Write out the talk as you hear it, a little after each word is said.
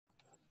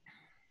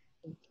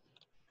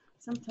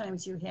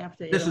Sometimes you have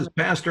to. This is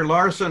Pastor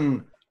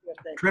Larson,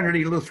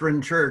 Trinity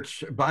Lutheran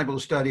Church Bible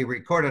study,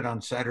 recorded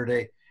on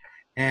Saturday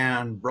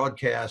and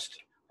broadcast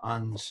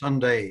on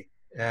Sunday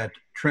at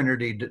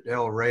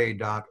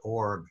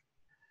trinitydelray.org.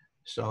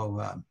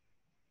 So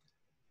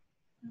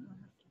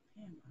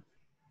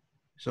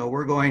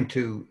we're going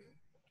to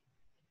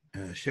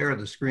share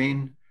the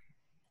screen,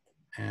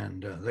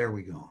 and there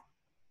we go.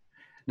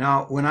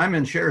 Now, when I'm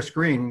in share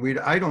screen,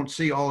 I don't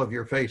see all of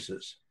your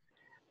faces.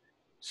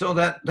 So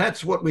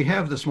that's what we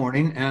have this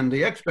morning, and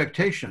the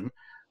expectation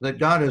that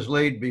God has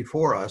laid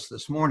before us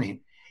this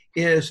morning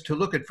is to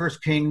look at 1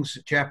 Kings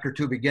chapter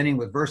 2, beginning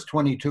with verse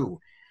 22.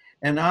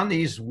 And on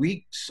these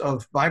weeks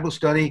of Bible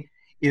study,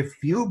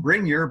 if you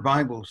bring your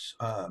Bibles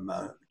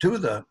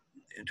to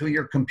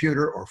your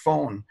computer or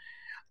phone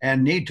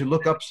and need to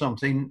look up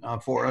something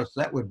for us,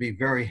 that would be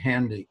very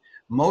handy.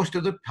 Most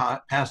of the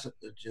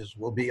passages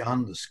will be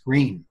on the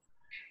screen.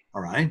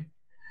 All right,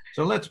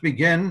 so let's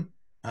begin.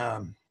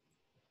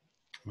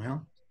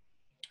 Well,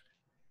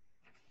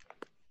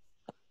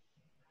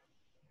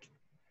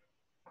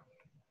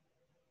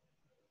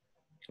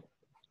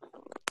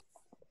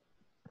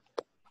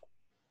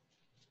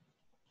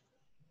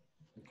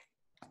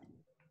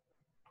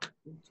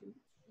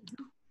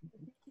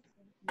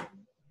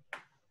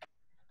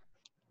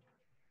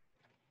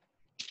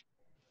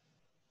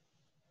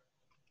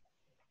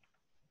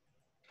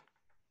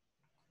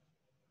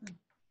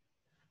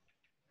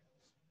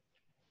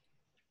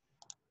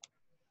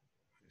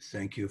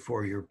 thank you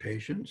for your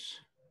patience.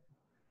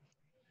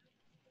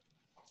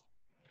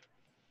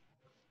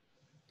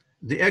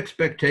 The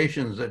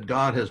expectations that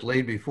God has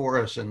laid before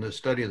us in this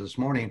study this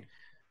morning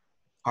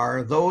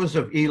are those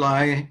of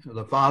Eli,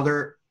 the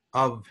father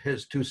of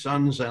his two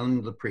sons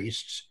and the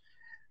priests,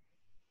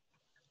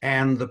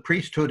 and the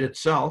priesthood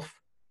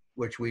itself,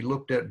 which we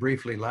looked at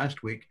briefly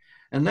last week,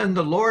 and then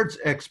the Lord's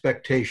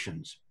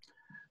expectations.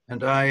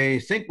 And I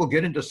think we'll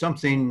get into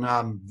something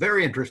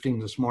very interesting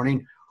this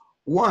morning.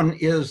 One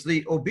is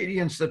the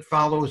obedience that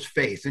follows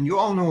faith, and you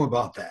all know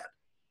about that.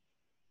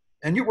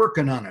 And you're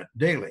working on it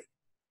daily,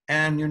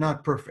 and you're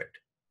not perfect.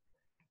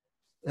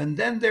 And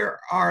then there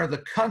are the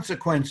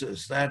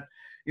consequences that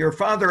your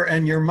father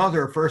and your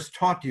mother first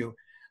taught you,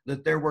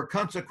 that there were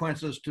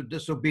consequences to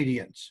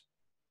disobedience.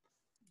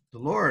 The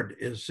Lord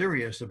is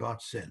serious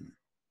about sin.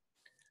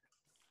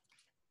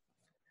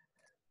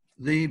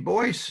 The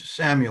boy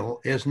Samuel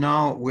is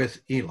now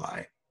with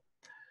Eli.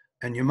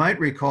 And you might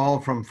recall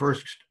from 1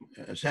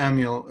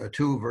 Samuel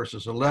 2,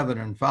 verses 11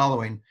 and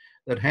following,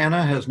 that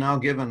Hannah has now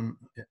given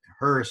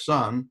her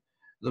son,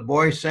 the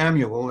boy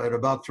Samuel, at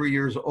about 3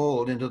 years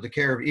old, into the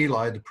care of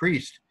Eli, the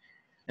priest.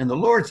 And the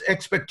Lord's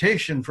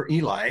expectation for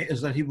Eli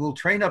is that he will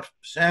train up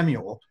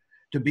Samuel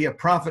to be a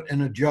prophet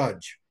and a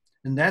judge.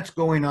 And that's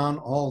going on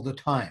all the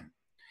time,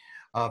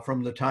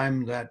 from the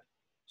time that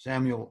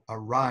Samuel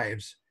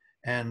arrives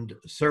and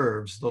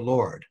serves the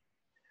Lord.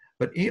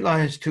 But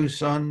Eli's two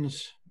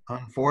sons,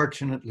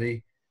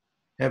 unfortunately,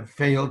 have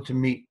failed to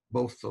meet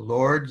both the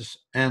Lord's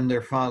and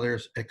their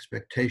father's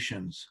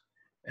expectations,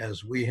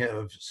 as we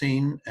have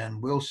seen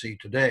and will see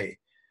today.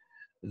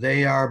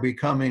 They are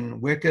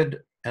becoming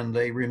wicked, and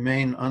they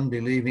remain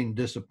unbelieving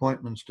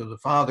disappointments to the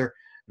Father,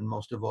 and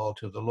most of all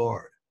to the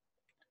Lord.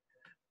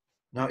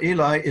 Now,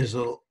 Eli is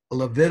a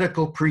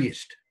Levitical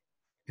priest,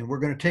 and we're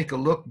going to take a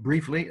look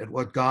briefly at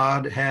what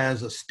God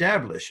has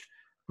established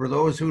for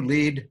those who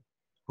led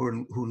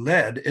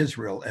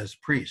Israel as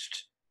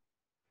priests.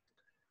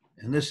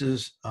 And this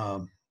is,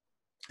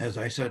 as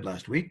I said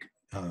last week,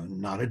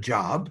 not a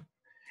job.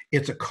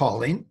 It's a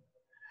calling.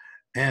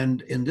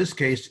 And in this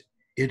case,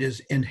 it is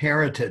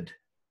inherited.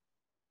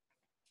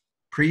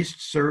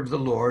 Priests serve the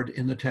Lord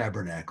in the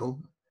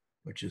tabernacle,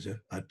 which is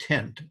a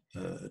tent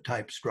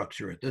type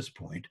structure at this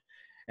point,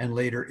 and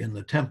later in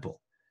the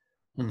temple.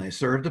 And they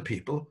serve the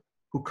people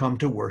who come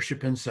to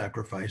worship and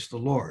sacrifice the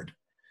Lord.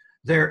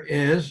 There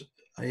is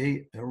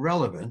a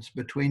relevance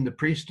between the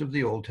priests of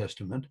the Old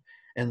Testament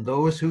and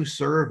those who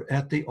serve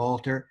at the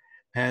altar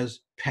as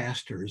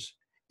pastors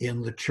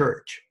in the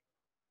church.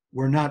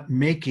 We're not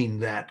making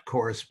that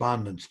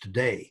correspondence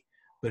today,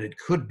 but it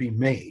could be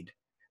made.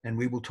 And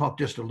we will talk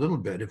just a little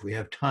bit, if we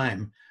have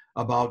time,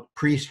 about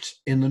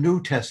priests in the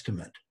New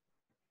Testament.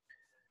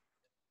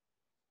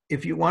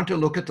 If you want to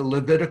look at the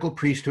Levitical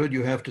priesthood,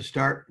 you have to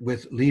start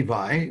with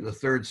Levi, the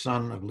third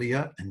son of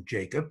Leah and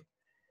Jacob.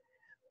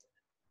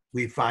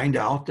 We find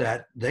out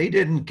that they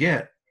didn't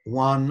get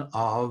one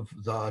of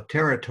the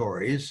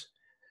territories,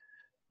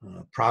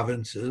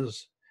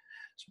 provinces,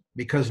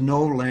 because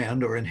no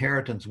land or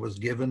inheritance was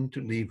given to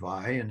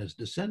Levi and his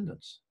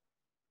descendants.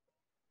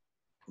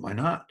 Why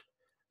not?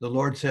 The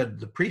Lord said,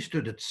 the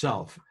priesthood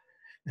itself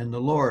and the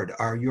Lord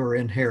are your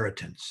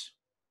inheritance.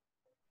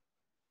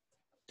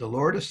 The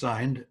Lord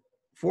assigned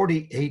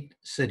 48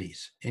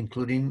 cities,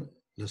 including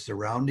the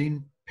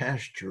surrounding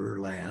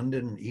pasture land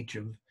in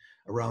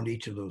around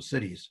each of those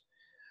cities,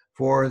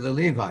 for the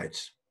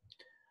Levites.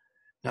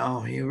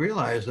 Now, you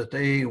realize that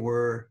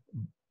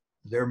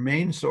their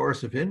main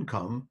source of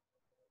income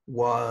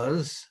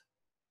was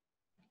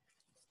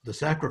the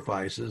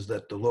sacrifices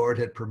that the Lord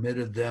had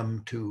permitted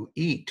them to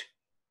eat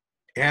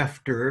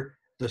after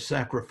the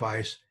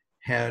sacrifice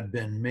had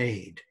been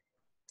made.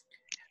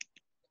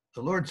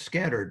 The Lord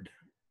scattered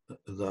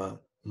the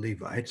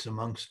Levites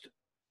amongst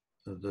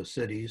the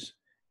cities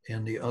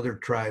in the other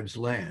tribes'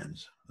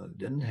 lands. They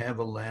didn't have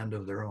a land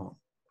of their own.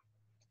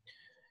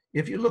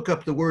 If you look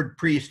up the word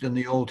priest in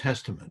the Old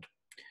Testament,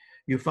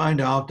 you find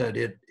out that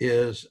it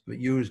is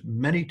used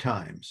many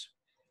times.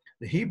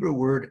 The Hebrew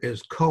word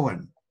is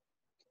Cohen.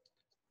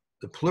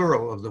 The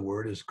plural of the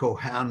word is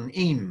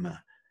Kohanim.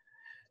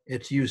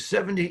 It's used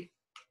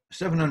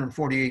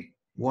 748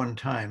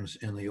 times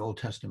in the Old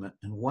Testament,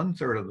 and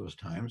 1/3 of those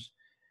times,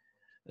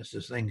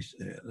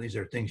 these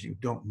are things you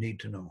don't need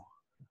to know.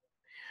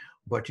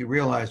 But you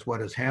realize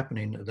what is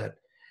happening, that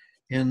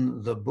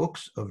in the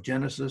books of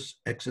Genesis,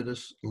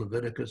 Exodus,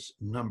 Leviticus,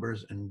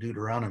 Numbers, and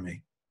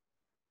Deuteronomy,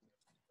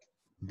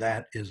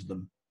 that is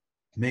the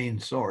main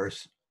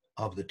source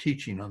of the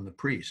teaching on the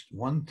priest.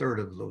 1/3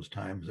 of those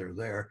times they're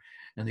there,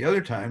 and the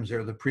other times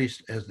they're the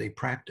priests as they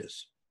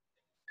practice.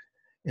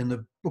 In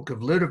the book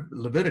of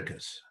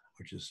Leviticus,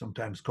 which is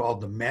sometimes called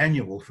the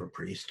manual for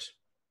priests,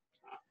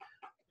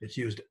 it's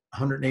used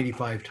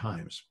 185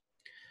 times.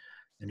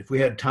 And if we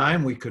had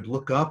time, we could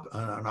look up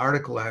an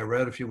article I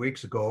read a few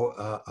weeks ago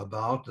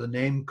about the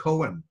name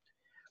Cohen,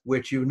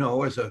 which you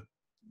know is a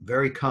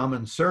very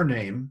common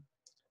surname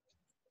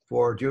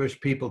for Jewish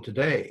people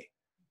today.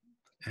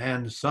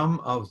 And some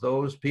of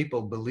those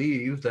people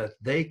believe that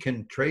they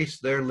can trace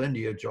their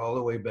lineage all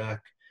the way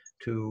back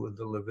to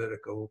the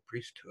Levitical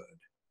priesthood.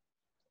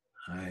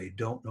 I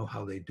don't know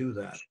how they do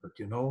that, but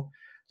you know,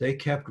 they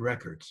kept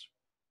records.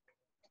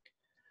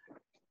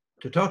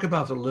 To talk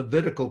about the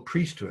Levitical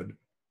priesthood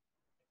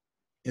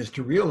is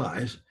to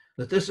realize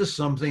that this is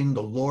something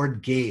the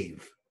Lord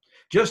gave.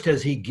 Just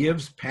as he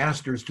gives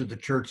pastors to the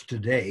church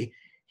today,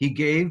 he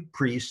gave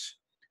priests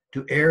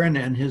to Aaron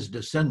and his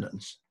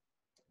descendants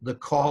the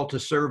call to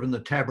serve in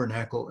the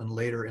tabernacle and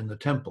later in the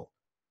temple.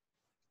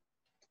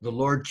 The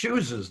Lord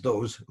chooses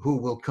those who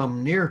will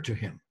come near to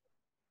him.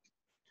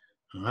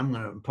 And I'm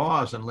going to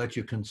pause and let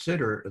you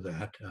consider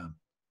that.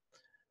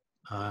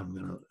 I'm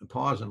going to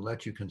pause and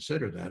let you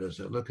consider that as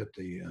I look at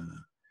the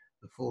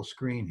full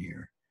screen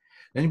here.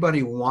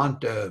 Anybody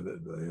want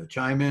to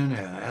chime in,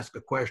 ask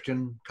a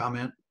question,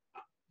 comment?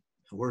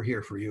 We're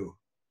here for you.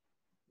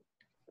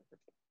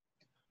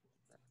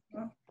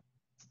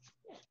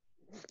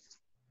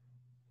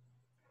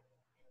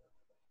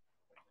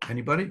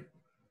 Anybody?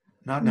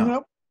 Not now.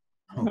 Nope.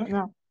 Okay.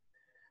 No.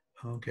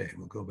 Okay,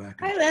 we'll go back.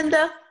 Hi,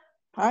 Linda.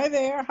 Hi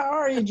there. How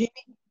are you,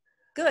 Jeannie?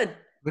 Good.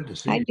 Good to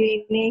see Hi, you.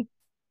 Jeannie.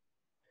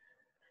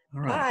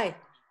 All right. Hi.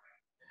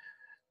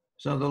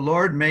 So the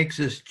Lord makes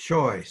his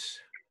choice,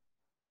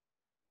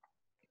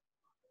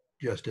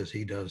 just as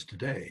he does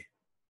today.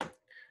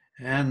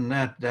 And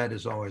that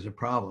is always a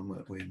problem.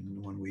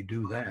 When we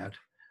do that,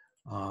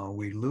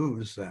 we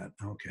lose that.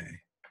 Okay.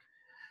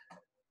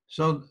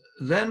 So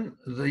then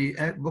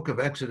the book of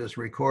Exodus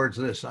records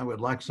this. I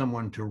would like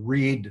someone to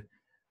read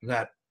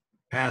that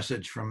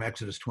passage from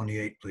Exodus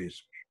 28,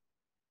 please.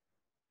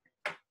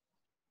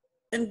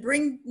 And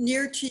bring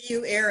near to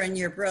you Aaron,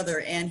 your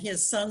brother, and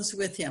his sons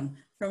with him,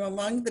 from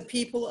among the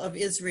people of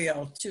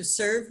Israel, to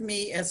serve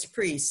me as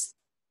priests.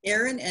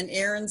 Aaron and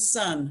Aaron's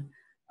son,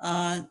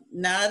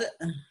 Nadab,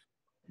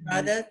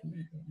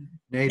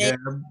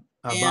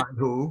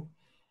 Abihu,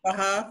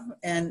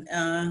 and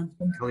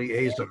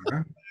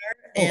Eleazar,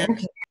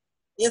 and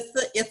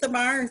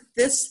Ithamar.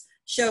 This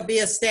shall be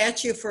a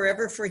statute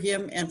forever for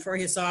him and for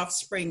his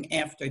offspring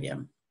after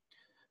him.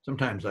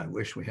 Sometimes I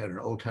wish we had an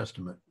Old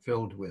Testament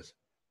filled with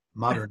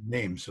modern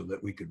names so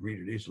that we could read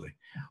it easily.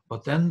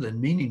 But then the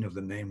meaning of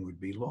the name would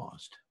be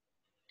lost.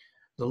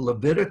 The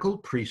Levitical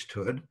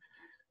priesthood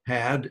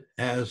had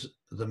as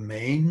the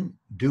main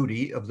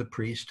duty of the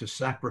priest to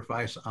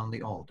sacrifice on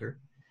the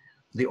altar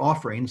the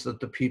offerings that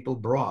the people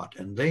brought.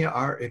 And they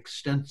are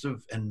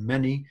extensive and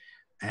many,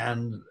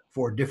 and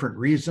for different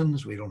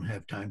reasons. We don't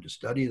have time to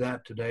study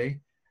that today.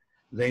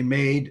 They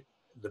made,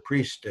 the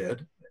priests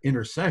did,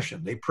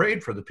 intercession. They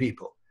prayed for the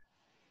people.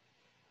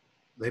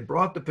 They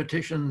brought the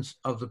petitions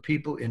of the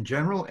people in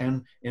general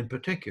and in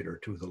particular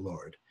to the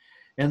Lord.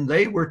 And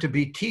they were to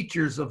be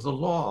teachers of the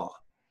law,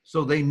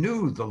 so they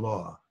knew the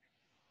law.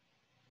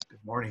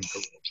 Good morning.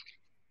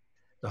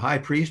 The high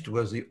priest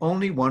was the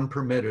only one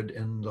permitted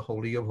in the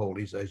Holy of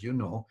Holies, as you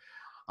know,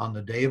 on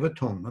the Day of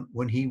Atonement,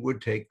 when he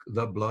would take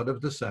the blood of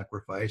the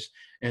sacrifice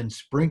and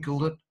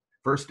sprinkle it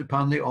first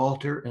upon the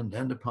altar and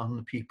then upon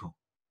the people.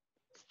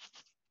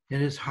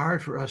 It is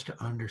hard for us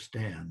to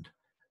understand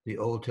the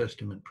Old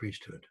Testament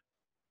priesthood.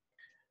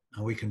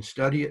 And we can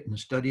study it and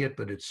study it,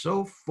 but it's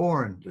so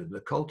foreign.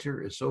 The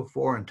culture is so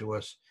foreign to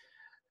us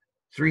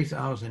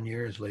 3,000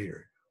 years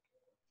later.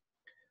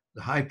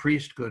 The high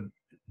priest could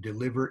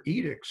deliver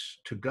edicts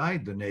to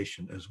guide the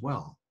nation as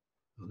well.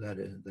 That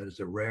is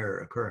a rare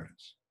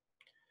occurrence.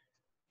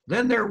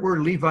 Then there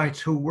were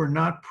Levites who were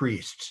not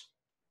priests.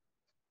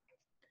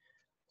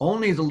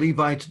 Only the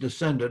Levites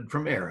descended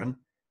from Aaron,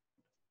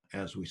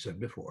 as we said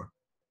before.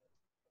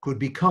 could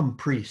become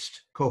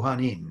priests.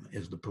 Kohanim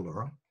is the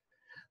plural.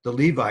 The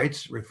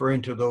Levites,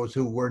 referring to those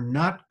who were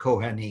not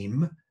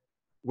Kohanim,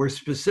 were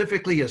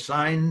specifically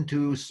assigned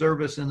to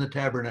service in the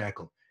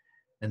tabernacle,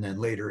 and then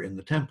later in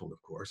the temple,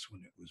 of course,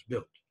 when it was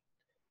built.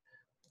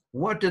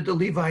 What did the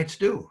Levites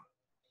do?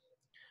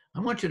 I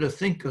want you to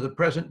think of the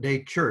present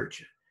day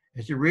church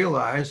as you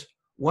realize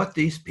what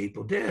these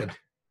people did.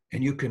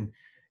 And you can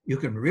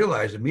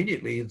realize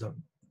immediately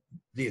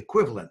the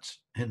equivalence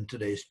in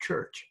today's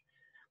church.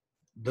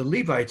 The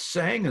Levites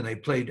sang and they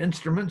played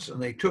instruments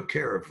and they took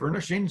care of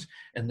furnishings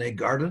and they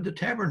guarded the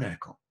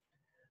tabernacle.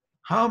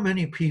 How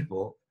many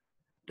people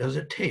does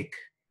it take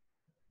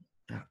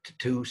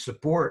to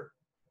support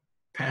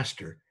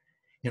pastor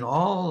in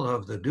all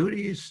of the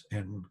duties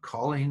and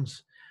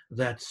callings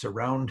that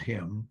surround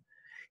him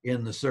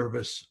in the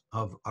service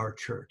of our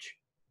church?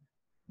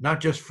 Not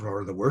just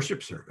for the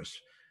worship service,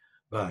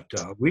 but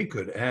we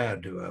could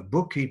add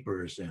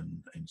bookkeepers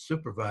and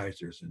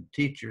supervisors and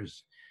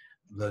teachers.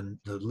 The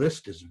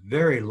list is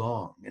very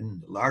long,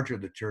 and the larger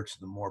the church,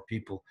 the more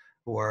people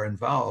who are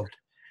involved,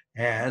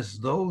 as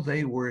though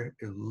they were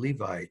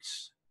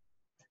Levites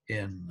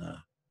in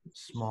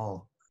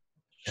small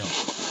L,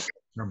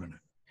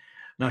 permanent.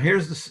 Now,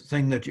 here's the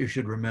thing that you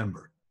should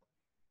remember.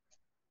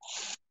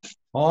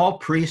 All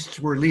priests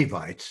were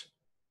Levites,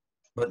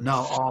 but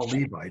now all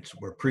Levites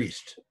were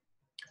priests.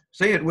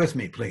 Say it with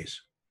me,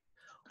 please.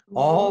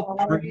 All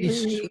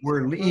priests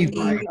were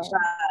Levites,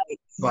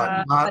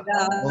 but not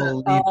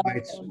all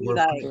Levites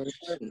were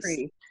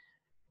priests.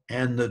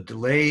 And the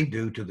delay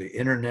due to the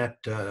internet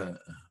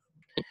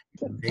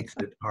makes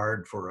it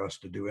hard for us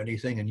to do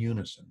anything in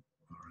unison.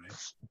 All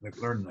right, we've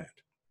learned that.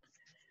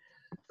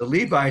 The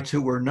Levites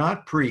who were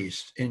not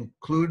priests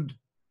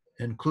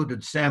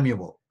included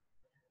Samuel.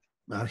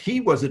 Now, he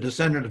was a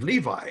descendant of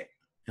Levi,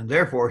 and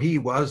therefore he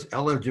was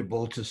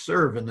eligible to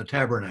serve in the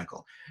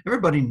tabernacle.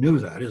 Everybody knew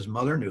that. His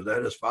mother knew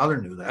that. His father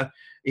knew that.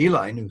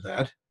 Eli knew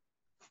that,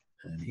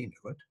 and he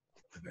knew it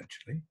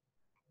eventually.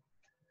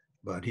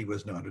 But he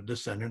was not a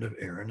descendant of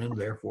Aaron and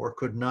therefore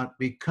could not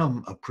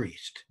become a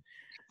priest.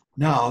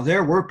 Now,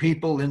 there were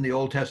people in the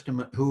Old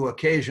Testament who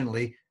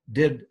occasionally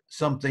did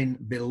something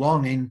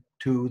belonging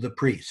to the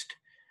priest.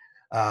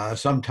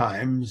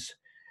 Sometimes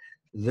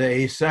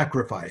they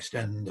sacrificed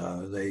and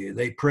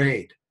they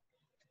prayed,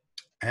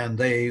 and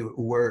they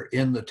were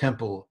in the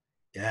temple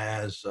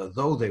as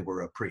though they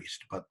were a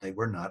priest, but they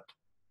were not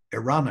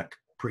Aaronic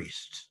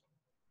priests.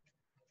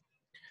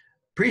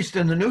 Priests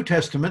in the New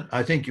Testament,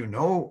 I think you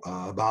know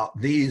about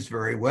these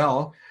very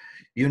well.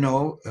 You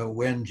know,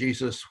 when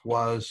Jesus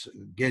was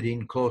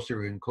getting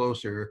closer and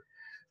closer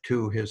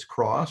to his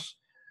cross,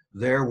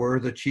 there were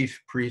the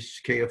chief priests,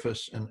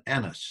 Caiaphas and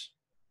Annas,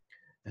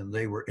 and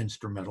they were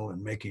instrumental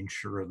in making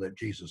sure that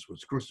Jesus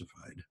was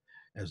crucified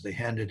as they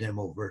handed him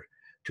over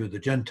to the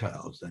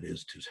Gentiles, that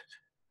is,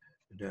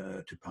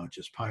 to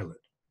Pontius Pilate.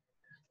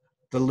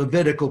 The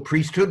Levitical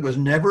priesthood was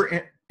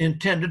never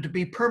intended to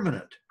be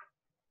permanent.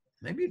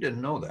 Maybe you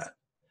didn't know that.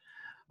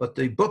 But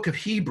the book of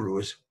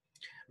Hebrews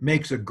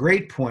makes a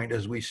great point,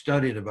 as we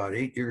studied about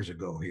 8 years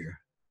ago here.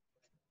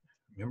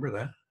 Remember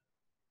that?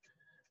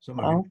 Some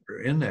of you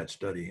were in that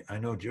study. I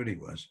know Judy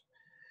was.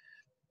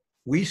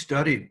 We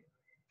studied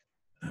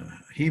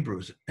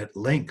Hebrews at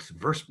length,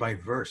 verse by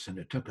verse, and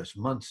it took us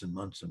months and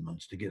months and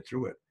months to get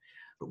through it.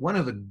 But one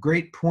of the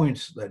great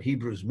points that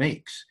Hebrews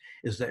makes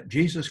is that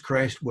Jesus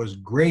Christ was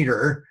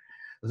greater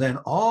than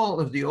all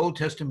of the Old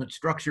Testament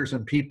structures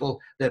and people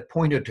that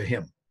pointed to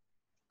him,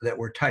 that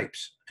were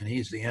types, and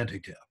he's the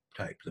antitype,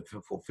 the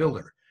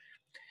fulfiller.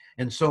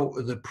 And so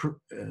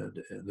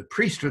the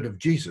priesthood of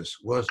Jesus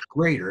was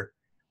greater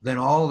than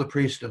all the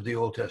priests of the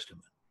Old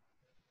Testament,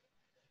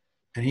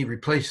 and he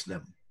replaced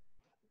them.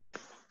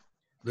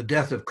 The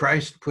death of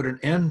Christ put an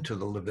end to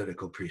the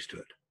Levitical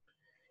priesthood.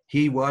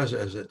 He was,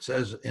 as it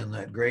says in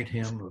that great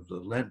hymn of the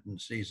Lenten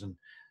season,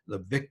 the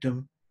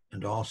victim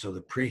and also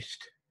the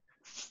priest.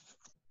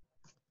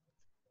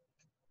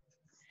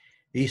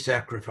 He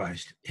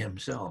sacrificed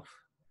himself.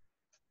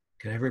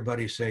 Can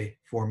everybody say,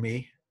 for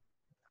me?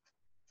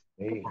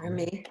 For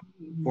me.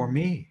 For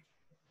me,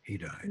 he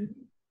died.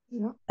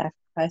 Yeah.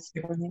 Sacrifice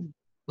for him.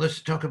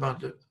 Let's talk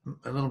about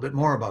a little bit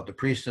more about the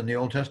priest in the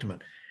Old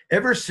Testament.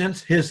 Ever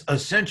since his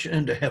ascension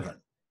into heaven,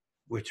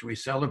 which we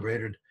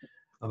celebrated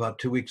about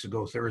 2 weeks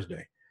ago,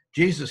 Thursday,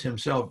 Jesus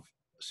himself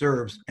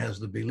serves as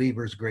the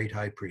believer's great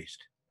high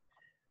priest.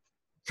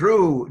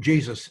 Through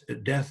Jesus'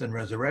 death and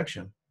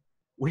resurrection,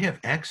 we have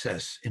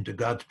access into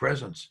God's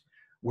presence,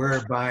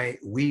 whereby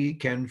we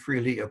can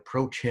freely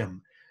approach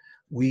him.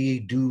 We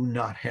do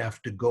not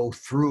have to go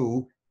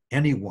through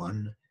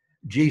anyone.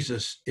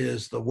 Jesus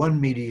is the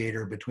one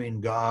mediator between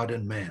God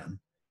and man.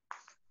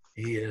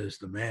 He is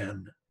the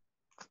man,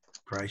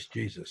 Christ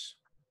Jesus.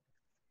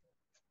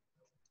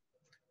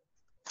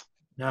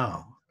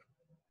 Now,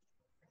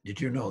 did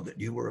you know that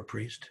you were a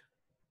priest?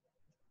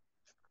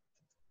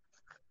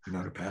 You're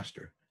not a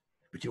pastor,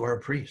 but you are a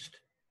priest.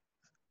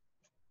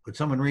 Could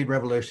someone read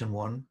Revelation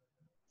 1,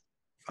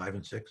 5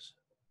 and 6?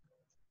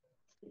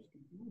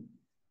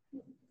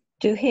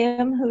 To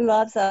him who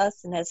loves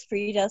us and has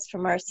freed us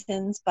from our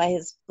sins by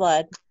his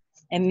blood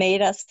and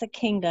made us a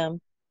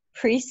kingdom,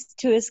 priest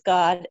to his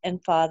God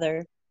and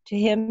Father, to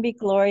him be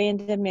glory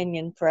and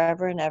dominion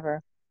forever and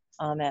ever.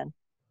 Amen.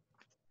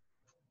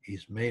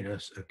 He's made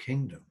us a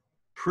kingdom,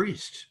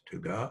 priest to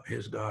God,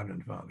 his God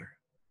and Father.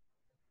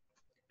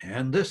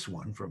 And this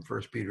one from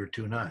 1 Peter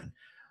 2:9.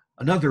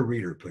 Another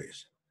reader,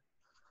 please.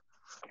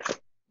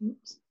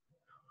 Oops.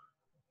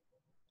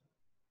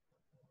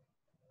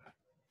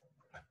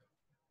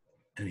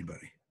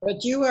 Anybody?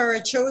 But you are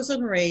a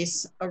chosen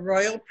race, a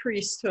royal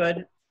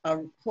priesthood, a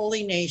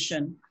holy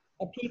nation,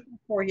 a people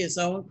for his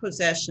own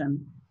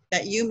possession,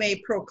 that you may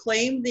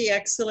proclaim the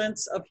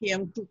excellence of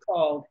him who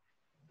called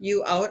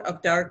you out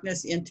of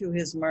darkness into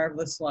his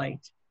marvelous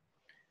light.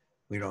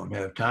 We don't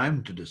have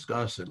time to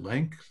discuss at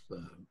length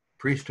the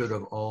priesthood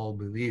of all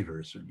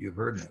believers. You've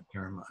heard that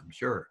term, I'm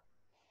sure.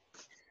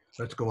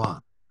 Let's go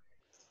on.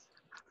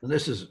 And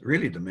this is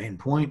really the main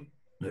point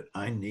that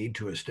I need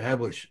to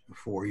establish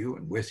for you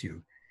and with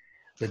you,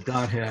 that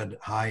God had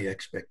high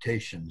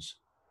expectations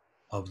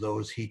of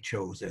those he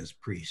chose as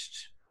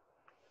priests.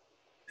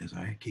 As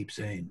I keep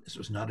saying, this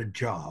was not a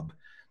job.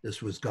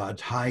 This was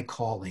God's high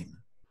calling.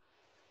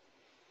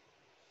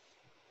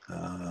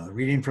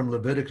 Reading from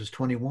Leviticus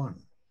 21.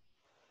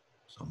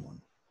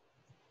 Someone,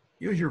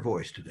 use your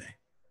voice today.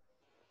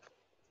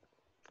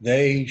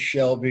 They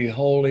shall be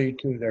holy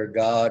to their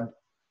God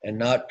and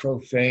not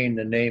profane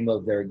the name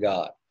of their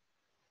God.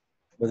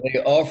 For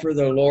they offer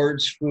the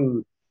Lord's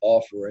food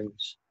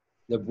offerings,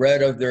 the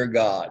bread of their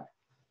God.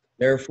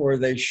 Therefore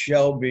they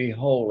shall be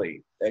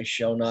holy. They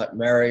shall not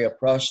marry a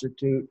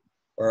prostitute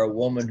or a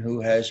woman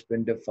who has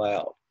been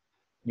defiled.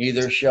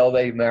 Neither shall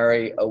they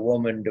marry a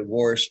woman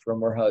divorced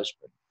from her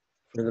husband,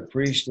 for the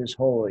priest is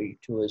holy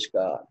to his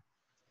God.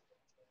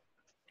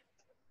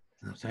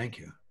 No, thank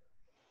you.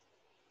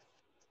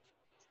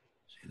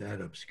 See,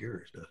 that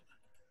obscures, doesn't it?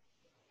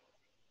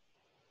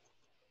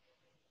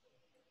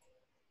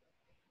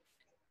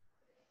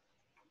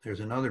 There's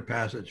another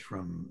passage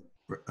from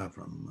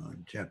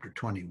chapter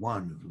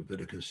 21 of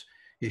Leviticus.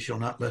 He shall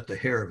not let the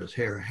hair of his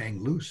hair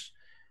hang loose,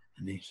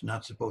 and he's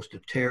not supposed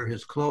to tear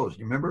his clothes.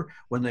 You remember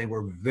when they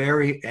were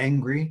very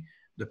angry,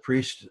 the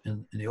priests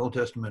in the Old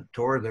Testament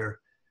tore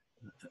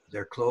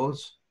their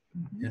clothes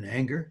in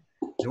anger?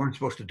 They weren't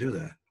supposed to do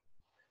that.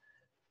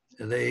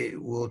 They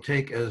will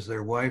take as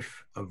their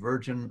wife a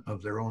virgin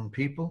of their own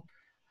people.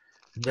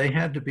 They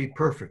had to be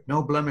perfect,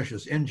 no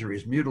blemishes,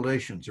 injuries,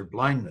 mutilations, or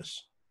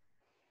blindness.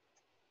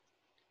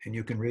 And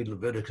you can read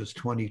Leviticus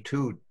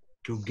 22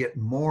 to get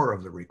more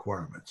of the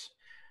requirements.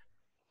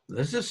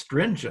 This is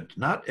stringent.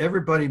 Not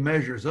everybody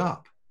measures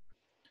up.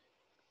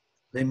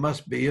 They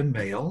must be a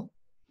male,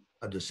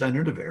 a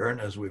descendant of Aaron,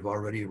 as we've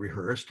already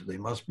rehearsed. They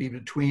must be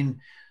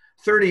between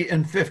 30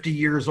 and 50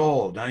 years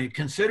old. Now you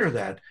consider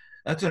that.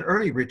 That's an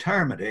early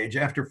retirement age.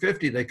 After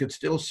 50, they could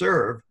still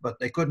serve, but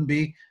they couldn't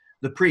be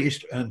the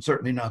priest and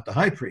certainly not the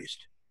high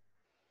priest.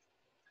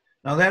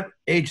 Now that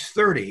age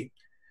 30,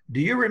 do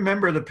you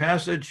remember the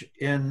passage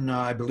in,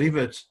 I believe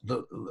it's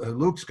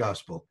Luke's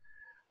gospel,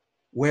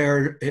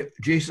 where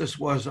Jesus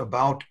was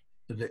about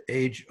the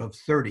age of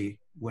 30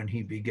 when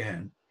he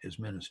began his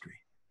ministry?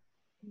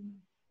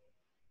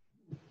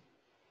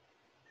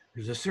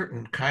 There's a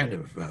certain kind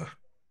of,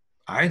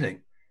 I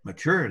think,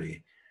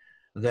 maturity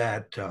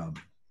that a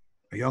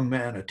young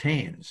man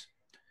attains.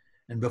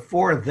 And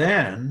before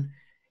then,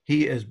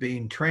 he is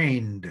being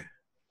trained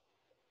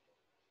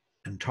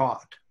and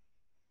taught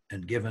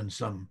and given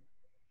some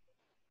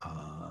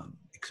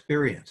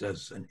experience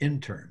as an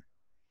intern.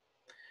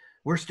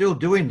 We're still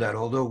doing that,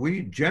 although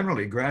we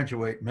generally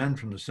graduate men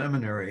from the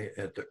seminary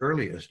at the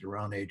earliest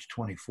around age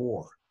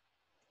 24,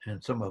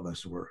 and some of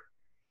us were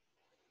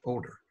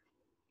older.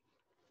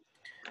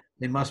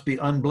 They must be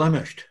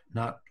unblemished,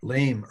 not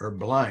lame or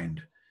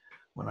blind.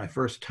 When I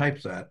first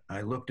typed that,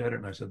 I looked at it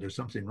and I said, there's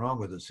something wrong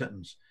with the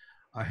sentence.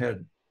 I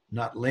had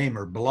not lame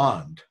or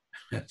blonde.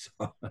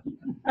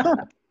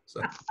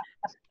 So,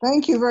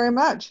 Thank you very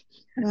much.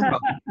 well,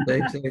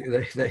 they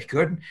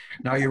couldn't.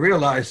 Now you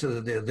realize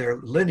their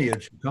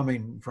lineage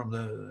coming from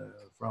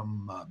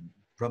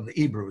the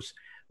Hebrews,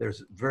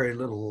 there's very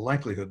little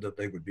likelihood that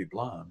they would be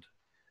blonde.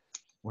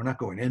 We're not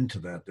going into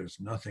that. There's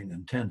nothing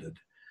intended.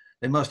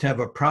 They must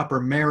have a proper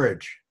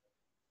marriage.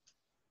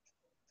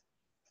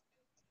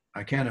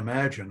 I can't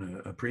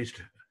imagine a priest,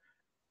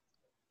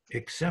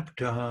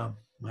 except, well,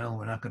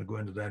 we're not going to go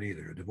into that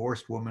either. A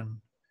divorced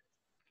woman,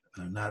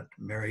 not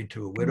married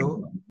to a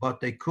widow, but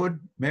they could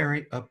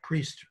marry a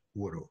priest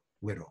widow.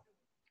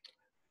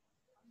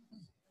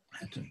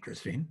 That's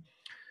interesting.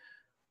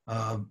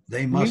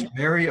 They must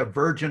marry a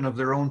virgin of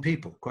their own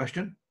people.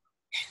 Question?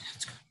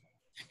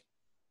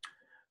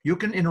 You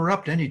can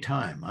interrupt any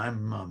time.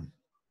 I'm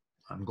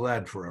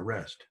glad for a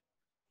rest.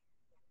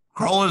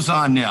 Kroll is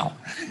on now.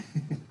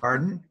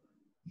 Pardon?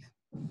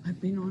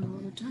 I've been on all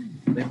the time.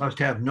 They must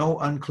have no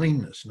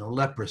uncleanness, no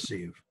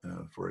leprosy,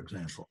 for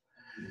example.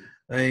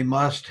 They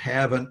must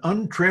have an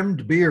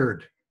untrimmed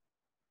beard.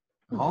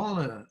 all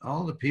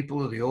the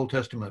people of the Old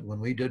Testament, when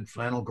we did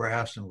flannel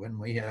graphs and when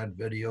we had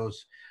videos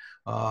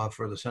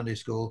for the Sunday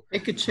school.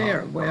 Take a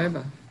chair,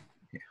 wherever.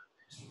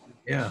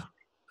 Yeah,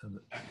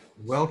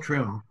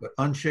 well-trimmed but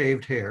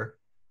unshaved hair,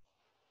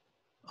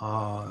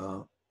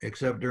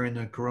 except during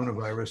the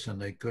coronavirus,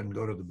 and they couldn't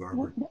go to the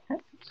barber,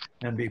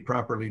 and be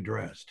properly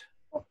dressed.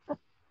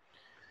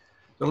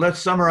 So let's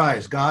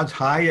summarize God's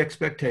high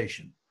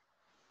expectation.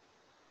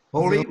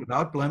 Holy,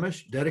 without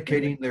blemish,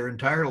 dedicating their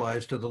entire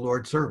lives to the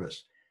Lord's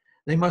service.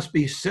 They must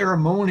be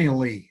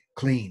ceremonially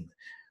clean.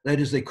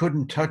 That is, they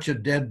couldn't touch a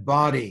dead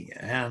body,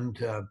 and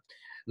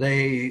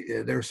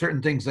there are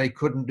certain things they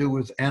couldn't do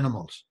with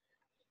animals.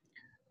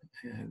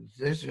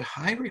 There's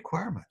high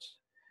requirements.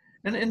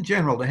 And in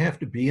general, they have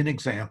to be an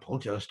example,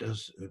 just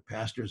as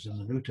pastors in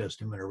the New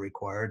Testament are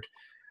required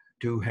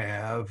to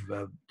have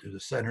to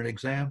set an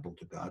example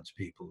to God's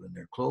people in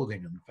their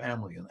clothing and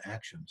family and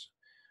actions,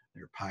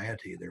 their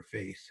piety, their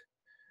faith,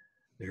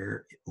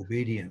 their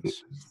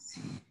obedience.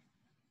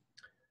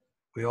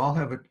 We all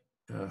have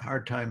a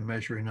hard time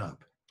measuring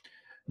up.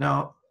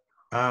 Now,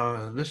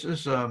 this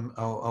is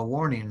a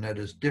warning that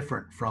is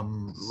different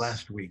from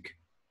last week.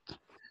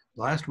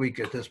 Last week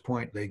at this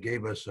point, they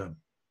gave us a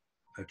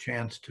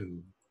chance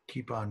to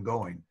keep on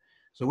going.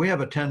 So we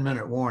have a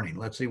 10-minute warning.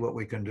 Let's see what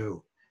we can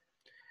do.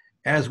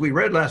 As we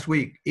read last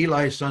week,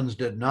 Eli's sons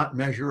did not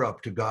measure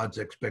up to God's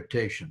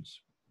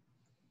expectations.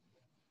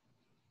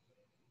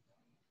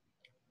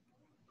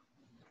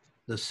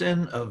 The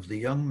sin of the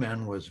young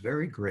men was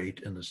very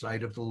great in the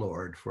sight of the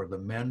Lord, for the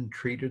men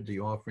treated the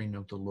offering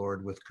of the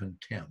Lord with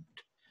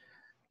contempt.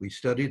 We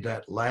studied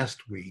that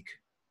last week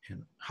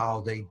and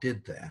how they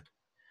did that.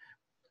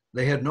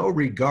 They had no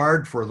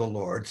regard for the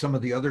Lord. Some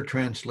of the other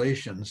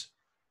translations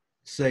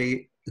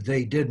say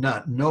they did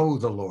not know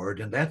the Lord,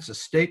 and that's a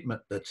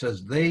statement that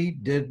says they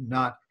did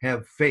not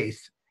have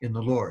faith in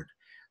the Lord.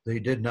 They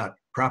did not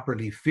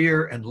properly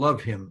fear and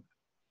love him,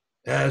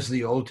 as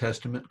the Old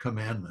Testament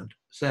commandment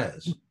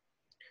says.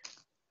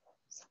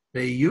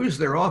 They used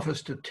their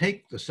office to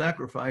take the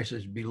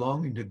sacrifices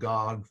belonging to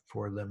God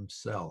for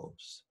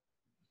themselves.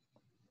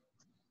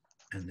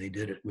 And they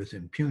did it with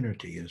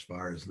impunity as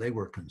far as they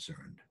were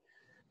concerned.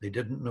 They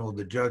didn't know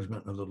the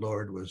judgment of the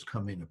Lord was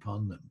coming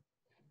upon them.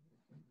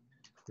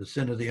 The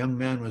sin of the young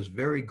man was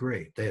very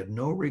great. They had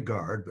no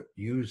regard, but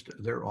used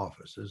their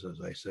offices, as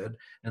I said,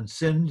 and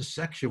sinned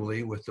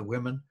sexually with the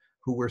women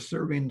who were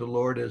serving the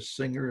Lord as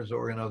singers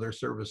or in other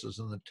services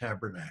in the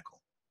tabernacle.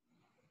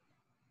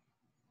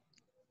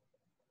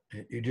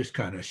 You just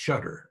kind of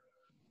shudder,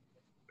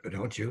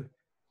 don't you?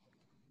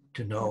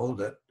 To know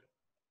that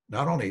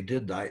not only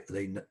did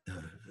they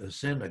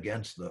sin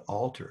against the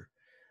altar,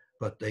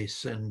 but they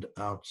sinned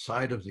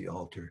outside of the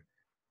altar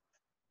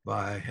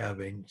by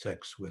having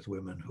sex with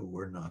women who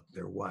were not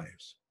their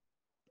wives.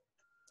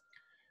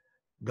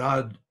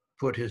 God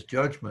put his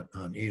judgment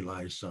on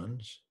Eli's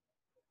sons,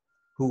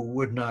 who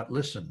would not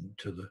listen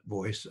to the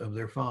voice of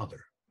their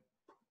father.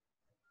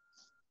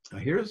 Now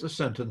here's a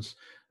sentence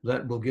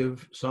that will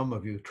give some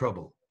of you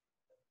trouble.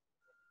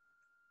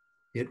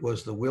 It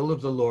was the will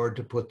of the Lord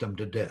to put them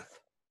to death.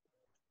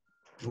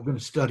 We're going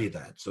to study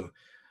that, so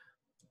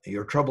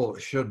your trouble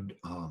should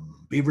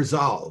be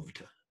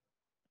resolved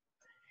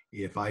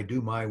if I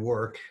do my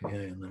work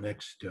in the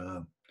next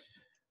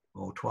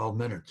 12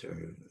 minutes. Or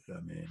it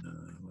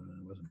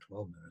wasn't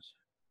 12 minutes.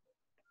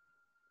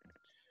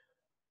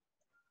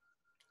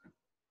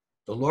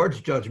 The Lord's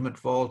judgment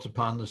falls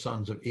upon the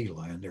sons of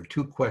Eli, and there are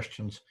two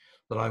questions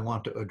that I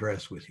want to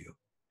address with you.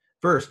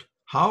 First,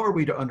 how are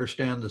we to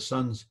understand the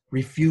sons'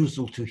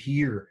 refusal to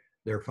hear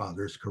their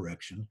father's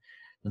correction?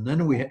 And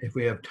then if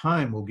we have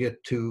time, we'll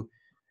get to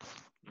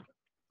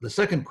the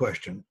second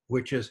question,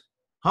 which is,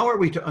 how are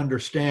we to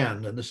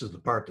understand, and this is the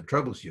part that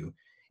troubles you,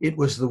 it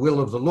was the will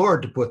of the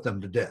Lord to put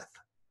them to death?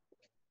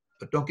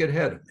 But don't get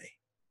ahead of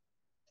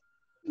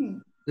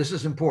me. This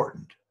is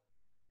important.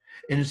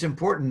 And it's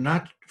important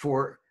not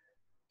for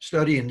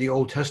studying the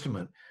Old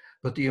Testament,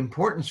 but the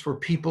importance for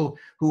people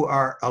who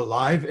are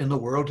alive in the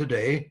world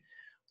today,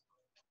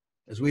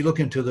 as we look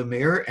into the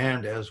mirror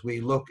and as we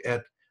look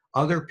at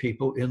other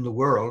people in the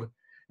world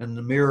and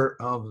the mirror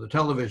of the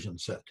television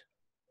set.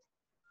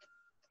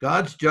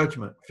 God's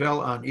judgment fell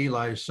on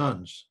Eli's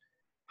sons.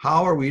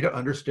 How are we to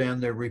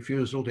understand their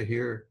refusal to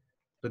hear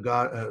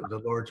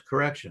the Lord's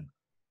correction?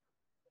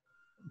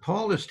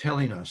 Paul is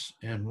telling us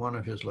in one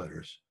of his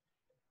letters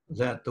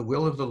that the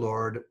will of the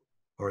Lord,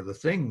 or the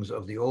things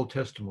of the Old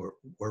Testament,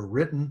 were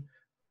written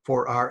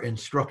for our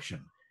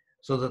instruction,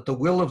 so that the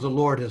will of the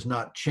Lord has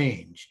not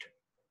changed.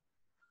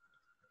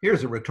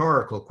 Here's a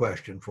rhetorical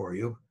question for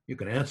you. You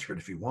can answer it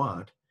if you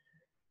want.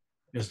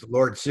 Is the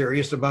Lord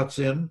serious about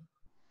sin?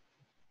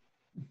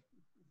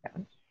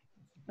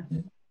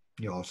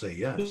 You all say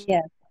yes.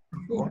 Yes.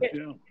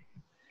 Yeah.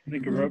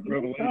 Think of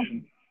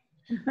Revelation.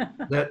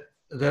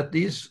 That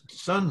these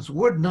sons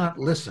would not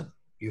listen.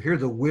 You hear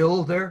the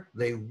will there?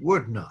 They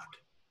would not.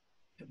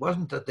 It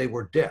wasn't that they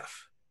were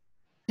deaf.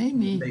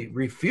 Amy. They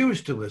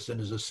refused to listen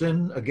is a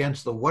sin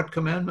against the what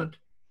commandment?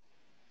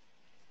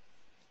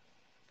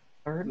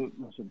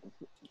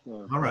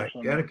 All right,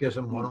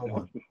 Catechism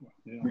 101.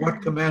 Yeah.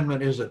 What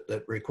commandment is it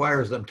that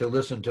requires them to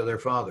listen to their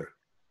father?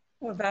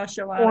 Well, thou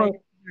shalt honor your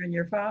mother and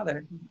your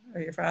father,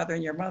 or your father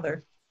and your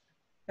mother.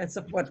 That's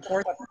what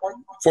fourth.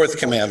 Fourth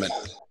commandment.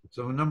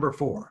 So number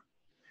 4,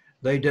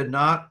 they did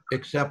not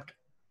accept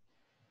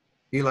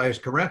Eli's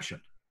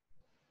correction.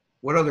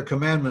 What other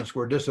commandments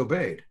were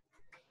disobeyed?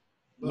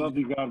 Love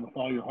you, God, with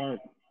all your heart.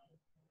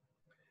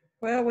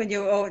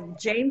 Well,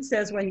 James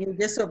says when you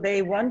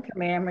disobey one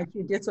commandment,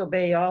 you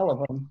disobey all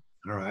of them.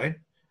 All right.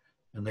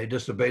 And they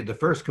disobeyed the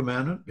first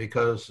commandment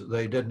because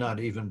they did not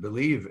even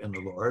believe in the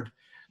Lord.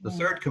 The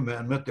third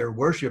commandment, their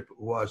worship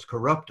was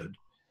corrupted.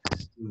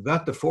 You've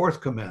got the fourth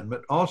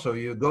commandment. Also,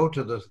 you go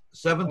to the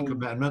seventh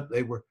commandment,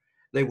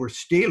 they were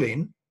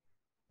stealing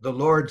the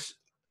Lord's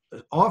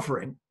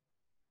offering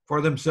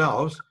for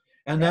themselves,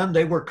 and then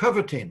they were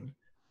coveting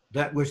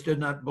that which did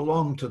not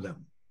belong to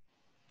them.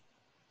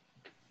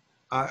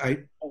 I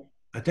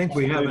think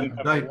we have an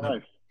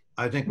indictment.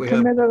 I think we have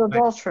Committed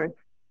adultery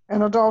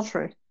and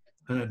adultery.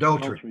 an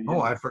adultery. Adultery, Oh,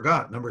 yeah. I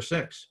forgot, number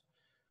 6.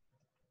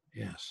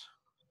 Yes.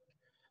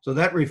 So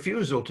that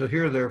refusal to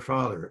hear their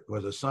father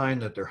was a sign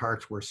that their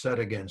hearts were set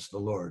against the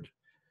Lord.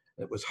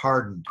 It was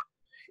hardened.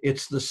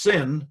 It's the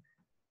sin,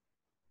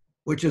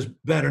 which is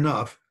bad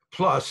enough,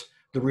 plus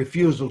the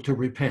refusal to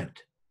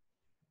repent.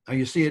 Now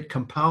you see, it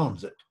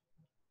compounds it.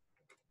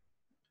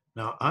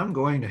 Now I'm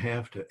going to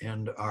have to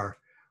end our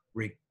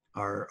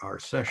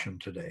session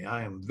today.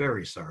 I am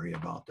very sorry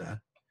about that,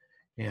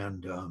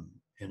 and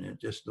it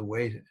just the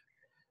way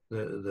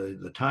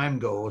the time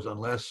goes,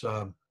 unless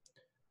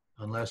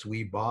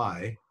we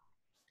buy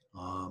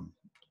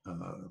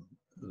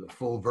the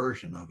full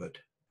version of it.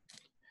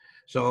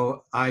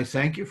 So I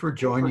thank you for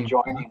joining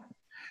me,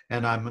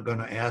 and I'm going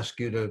to ask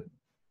you to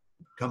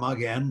come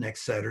again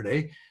next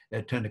Saturday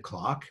at 10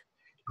 o'clock,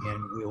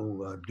 and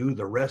we'll do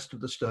the rest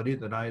of the study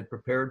that I had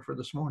prepared for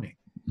this morning.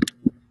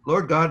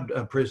 Lord God,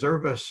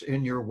 preserve us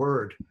in your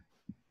word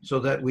so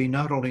that we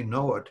not only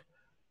know it,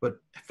 but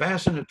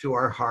fasten it to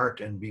our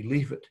heart and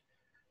believe it.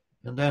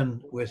 And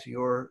then with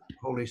your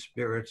Holy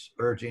Spirit's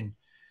urging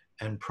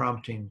and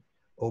prompting,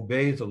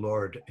 obey the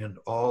Lord in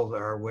all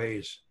our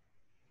ways.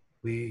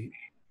 We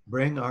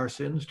bring our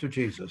sins to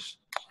Jesus,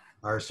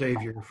 our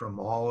Savior, from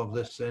all of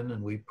this sin,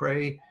 and we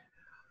pray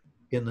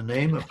in the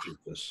name of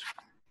Jesus.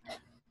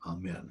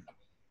 Amen.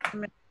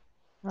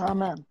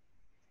 Amen.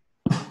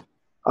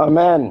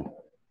 Amen.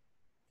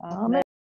 Amen.